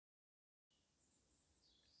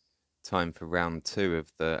time for round 2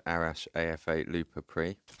 of the Arash AF8 Looper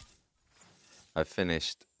Prix. I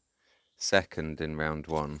finished second in round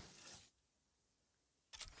 1.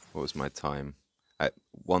 What was my time? At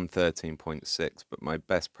 1:13.6, but my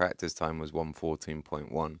best practice time was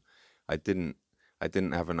 1:14.1. I didn't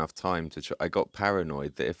have enough time to try. I got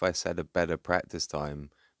paranoid that if I set a better practice time,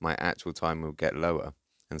 my actual time would get lower.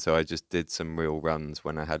 And so I just did some real runs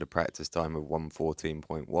when I had a practice time of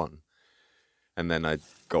 1:14.1. And then I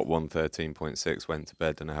got 1:13.6, went to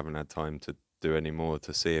bed, and I haven't had time to do any more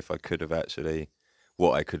to see if I could have actually,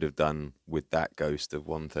 what I could have done with that ghost of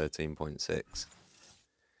 1:13.6.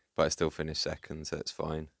 But I still finished second, so it's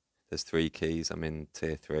fine. There's 3 keys. I'm in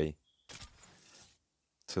tier 3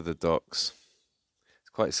 to the docks. It's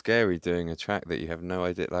quite scary doing a track that you have no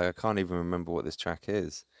idea. Like, I can't even remember what this track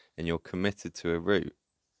is, and you're committed to a route.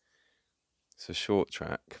 It's a short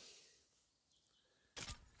track.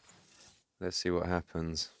 Let's see what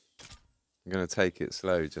happens. I'm going to take it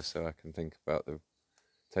slow just so I can think about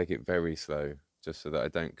take it very slow just so that I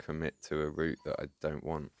don't commit to a route that I don't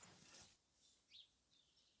want.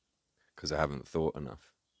 Because I haven't thought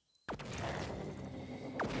enough.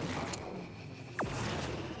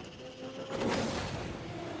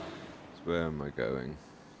 So where am I going?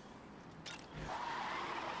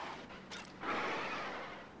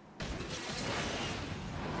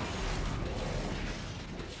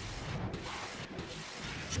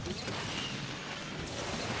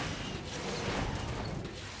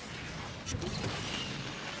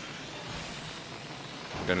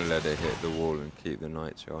 I'm going to let it hit the wall and keep the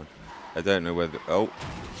nitro on. I don't know whether... Oh,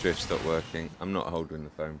 drift stopped working. I'm not holding the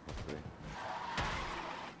phone properly.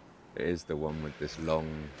 It is the one with this long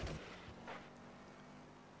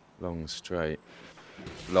straight.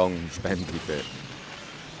 Long bendy bit.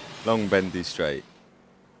 Long bendy straight.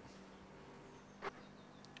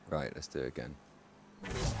 Right, let's do it again.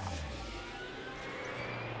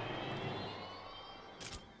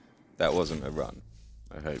 That wasn't a run.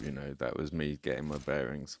 I hope you know that was me getting my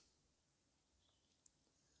bearings.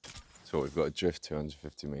 So we've got to drift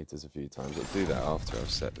 250 meters a few times. I'll do that after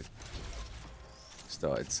I've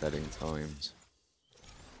started setting times.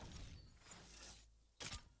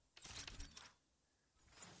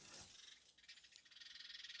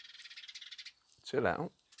 Chill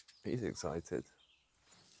out. He's excited.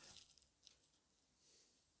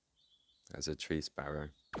 There's a tree sparrow.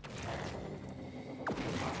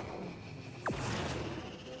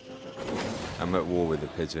 I'm at war with a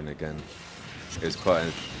pigeon again. It was quite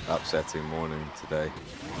an upsetting morning today.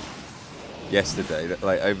 Yesterday,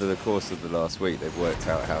 like over the course of the last week, they've worked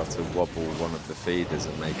out how to wobble one of the feeders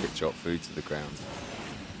and make it drop food to the ground.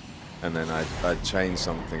 And then I changed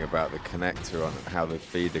something about the connector on how the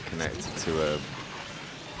feeder connected to a...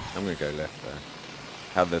 I'm going to go left there.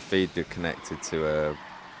 How the feeder connected to a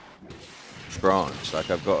branch. Like,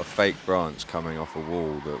 I've got a fake branch coming off a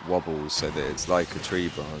wall that wobbles so that it's like a tree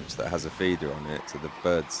branch that has a feeder on it, so the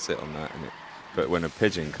birds sit on that. But when a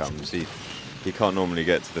pigeon comes, he can't normally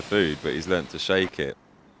get to the food, but he's learnt to shake it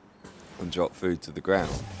and drop food to the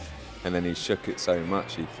ground. And then he shook it so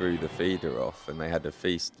much he threw the feeder off, and they had a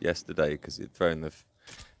feast yesterday because he'd thrown the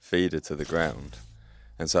feeder to the ground.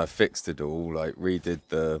 And so I fixed it all, like redid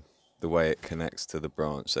the way it connects to the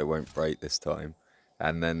branch so it won't break this time.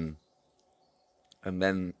 And then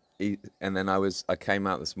I came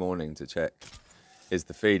out this morning to check, is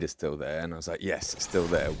the feeder still there? And I was like, yes, it's still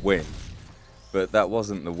there, win. But that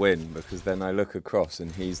wasn't the win, because then I look across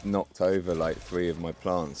and he's knocked over like 3 of my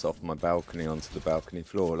plants off my balcony onto the balcony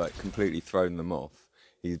floor, like completely thrown them off.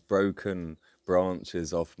 He's broken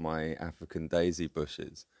branches off my African daisy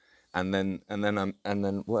bushes. And then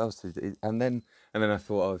what else did he, and then I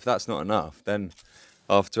thought, oh, if that's not enough, then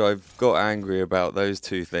after I've got angry about those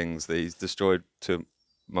 2 things that he's destroyed to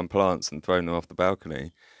my plants and thrown them off the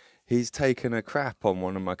balcony, he's taken a crap on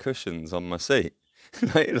one of my cushions on my seat.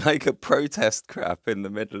 like a protest crap in the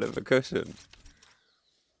middle of a cushion.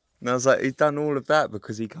 And I was like, he's done all of that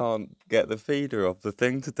because he can't get the feeder off the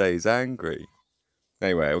thing today. He's angry.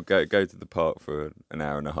 Anyway, I'll go to the park for an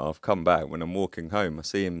hour and a half, come back. When I'm walking home, I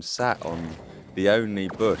see him sat on the only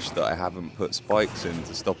bush that I haven't put spikes in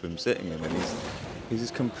to stop him sitting in, and he's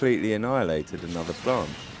just completely annihilated another plant.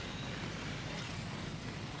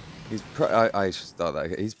 I should start that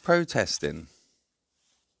again. He's protesting.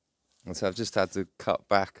 And so I've just had to cut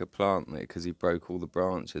back a plant because he broke all the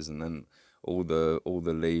branches, and then all the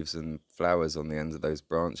leaves and flowers on the ends of those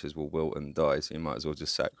branches will wilt and die, so you might as well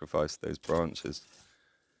just sacrifice those branches.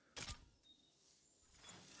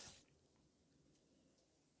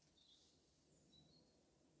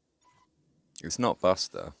 It's not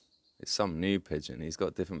Buster. It's some new pigeon. He's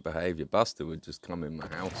got different behaviour. Buster would just come in my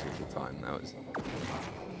house all the time. That was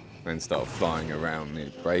then start flying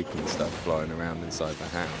around, breaking stuff, flying around inside the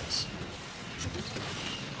house.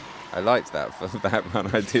 I liked that for that run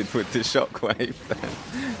I did with the shockwave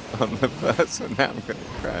then on the first one. Now I'm going to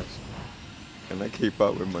crash. Can I keep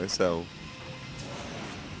up with myself?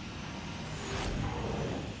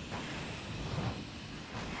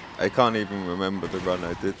 I can't even remember the run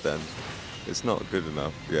I did then. It's not good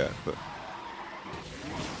enough, yeah, but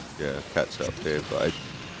yeah, catch up here. But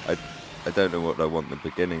I don't know what I want the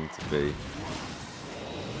beginning to be.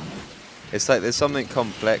 It's like there's something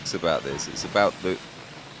complex about this. It's about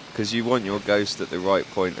because you want your ghost at the right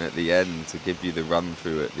point at the end to give you the run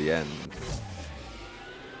through at the end.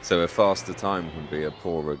 So a faster time can be a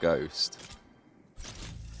poorer ghost.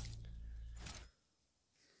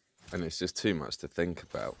 And it's just too much to think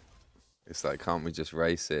about. It's like, can't we just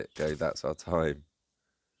race it? Go, that's our time.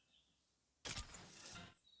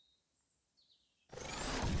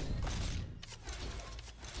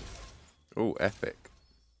 Oh, epic.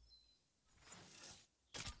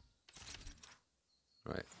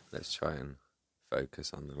 Right, let's try and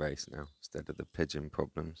focus on the race now instead of the pigeon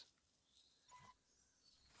problems.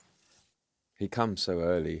 He comes so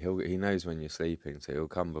early, he knows when you're sleeping, so he'll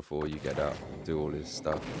come before you get up and do all his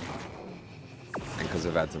stuff. And because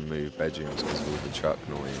I've had to move bedrooms because of all the truck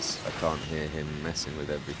noise, I can't hear him messing with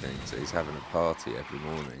everything, so he's having a party every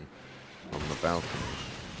morning on the balcony.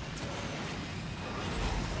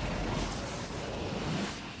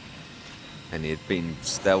 And he had been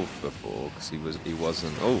stealth before because he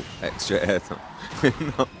wasn't. Oh, extra air time.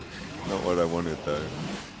 not what I wanted though.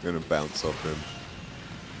 I'm gonna bounce off him.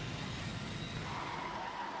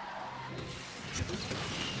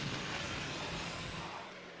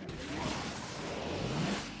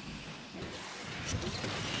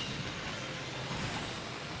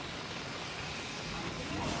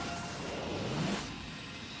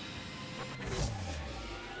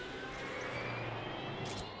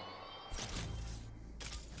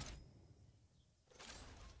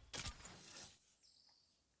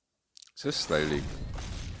 Just slowly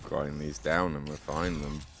grind these down and refine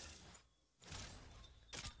them.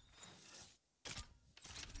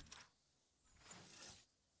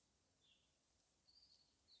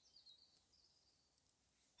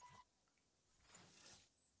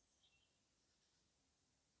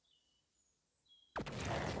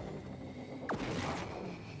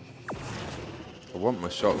 I want my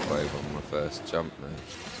shockwave on my first jump now.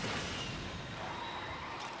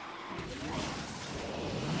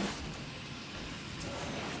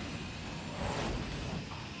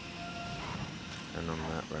 And on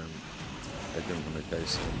that ramp, I didn't want to go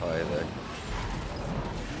so high though.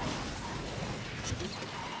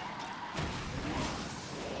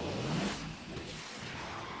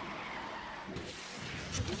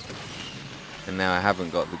 And now I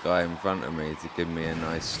haven't got the guy in front of me to give me a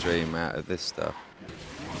nice stream out of this stuff.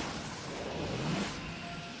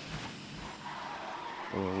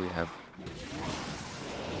 What do we have?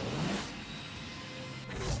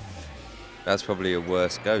 That's probably a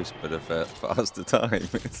worse ghost, but a faster time.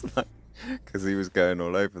 It's like, because he was going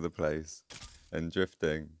all over the place and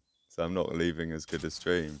drifting. So I'm not leaving as good a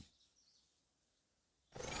stream.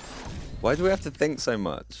 Why do we have to think so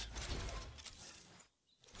much?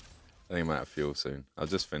 I think I'm out of fuel soon. I'll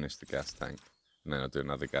just finish the gas tank and then I'll do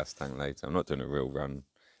another gas tank later. I'm not doing a real run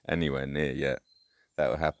anywhere near yet. That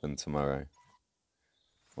will happen tomorrow.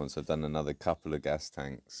 Once I've done another couple of gas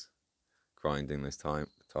tanks, grinding this time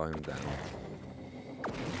down.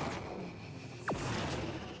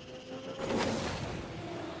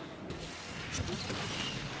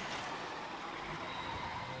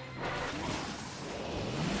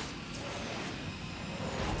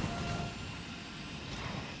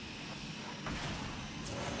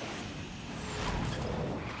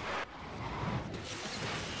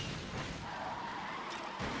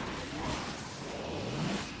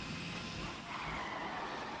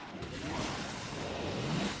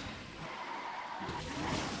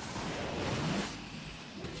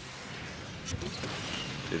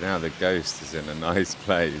 Now the ghost is in a nice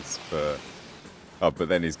place, but but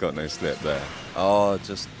then he's got no slip there. Oh,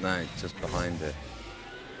 just behind it.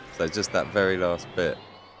 So just that very last bit.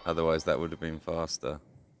 Otherwise, that would have been faster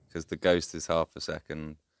because the ghost is half a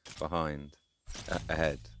second behind,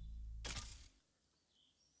 ahead.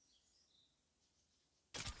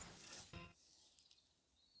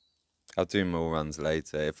 I'll do more runs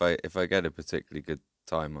later. If I get a particularly good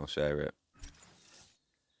time, I'll share it.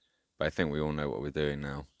 But I think we all know what we're doing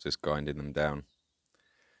now, just grinding them down.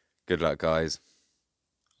 Good luck, guys.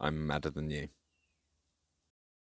 I'm madder than you.